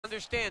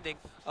understanding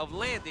of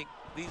landing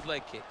these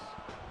leg kicks.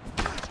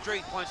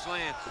 Straight punch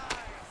lands.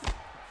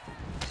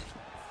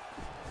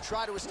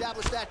 Try to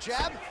establish that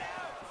jab.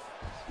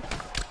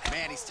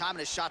 Man, he's timing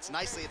his shots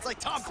nicely. It's like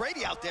Tom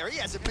Brady out there. He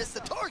hasn't missed the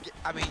target.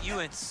 I mean,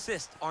 you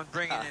insist on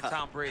bringing in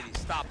Tom Brady.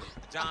 Stop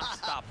it. John,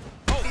 stop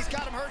it. Oh, he's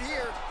got him hurt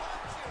here.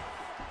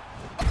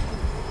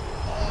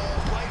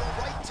 Oh,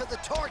 right to the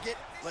target.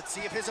 Let's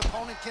see if his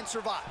opponent can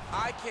survive.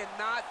 I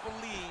cannot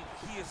believe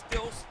he is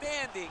still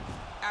standing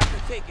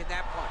after taking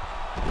that punch.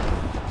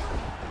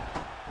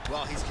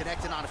 Well, he's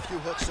connected on a few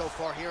hooks so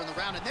far here in the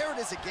round, and there it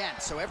is again.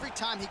 So every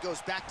time he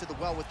goes back to the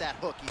well with that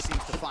hook, he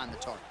seems to find the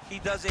target. He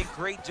does a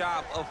great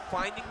job of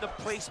finding the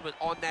placement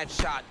on that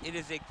shot. It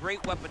is a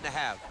great weapon to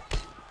have.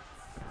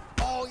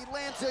 Oh, he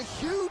lands a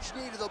huge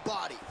knee to the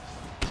body.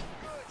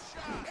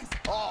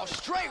 Oh,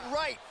 straight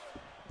right.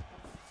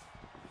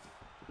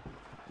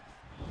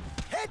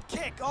 Head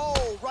kick.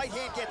 Oh, right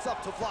hand gets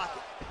up to block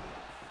it.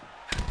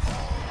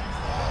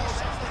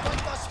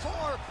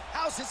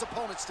 How's his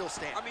opponent still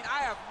standing? I mean, I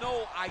have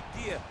no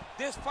idea.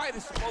 This fight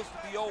is supposed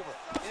to be over.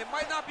 And it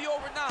might not be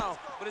over now,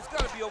 but it's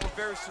going to be over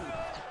very soon.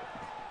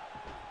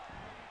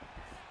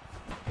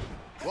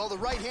 Well, the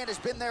right hand has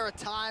been there at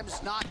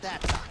times, not that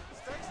time.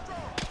 Stay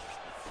strong.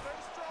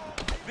 Stay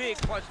strong. Big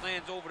punch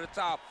lands over the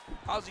top.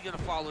 How's he going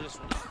to follow this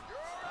one?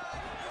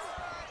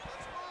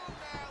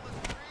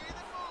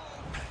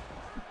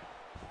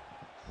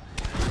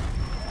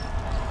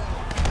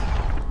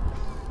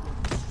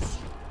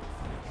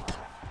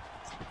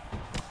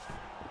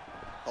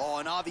 Oh,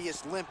 an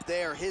obvious limp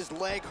there. His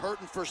leg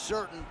hurting for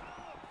certain.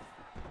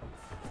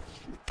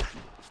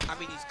 I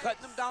mean, he's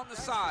cutting them down to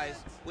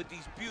size with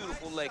these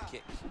beautiful leg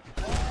kicks.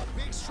 Oh,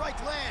 big strike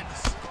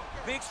lands.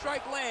 Big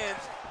strike lands.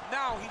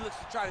 Now he looks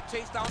to try to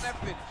chase down that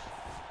finish.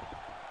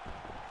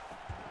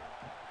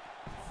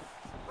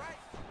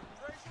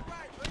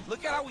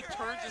 Look at how he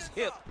turns his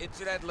hip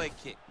into that leg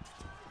kick.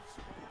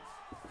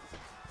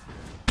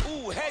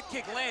 Ooh, head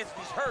kick lands,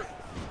 and he's hurt.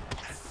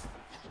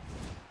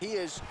 He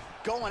is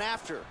going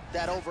after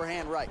that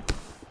overhand right.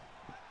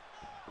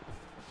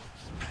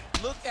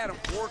 Look at him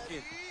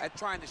working at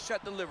trying to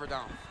shut the liver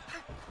down.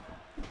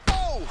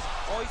 Oh!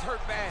 Oh, he's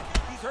hurt bad.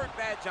 He's hurt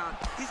bad, John.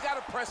 He's got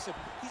to press him.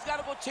 He's got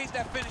to go chase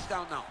that finish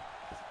down now.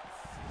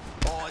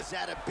 Oh, is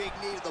that a big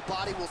knee to the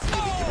body? We'll see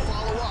if he can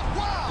follow up.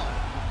 Wow!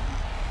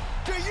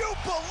 Do you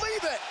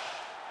believe it?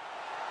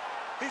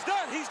 He's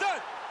done. He's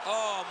done.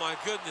 Oh, my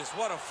goodness.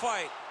 What a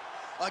fight.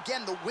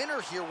 Again, the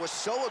winner here was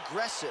so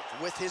aggressive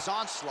with his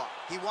onslaught.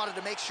 He wanted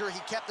to make sure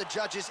he kept the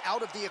judges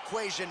out of the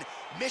equation.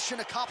 Mission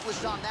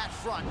accomplished on that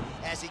front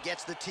as he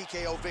gets the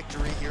TKO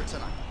victory here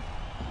tonight.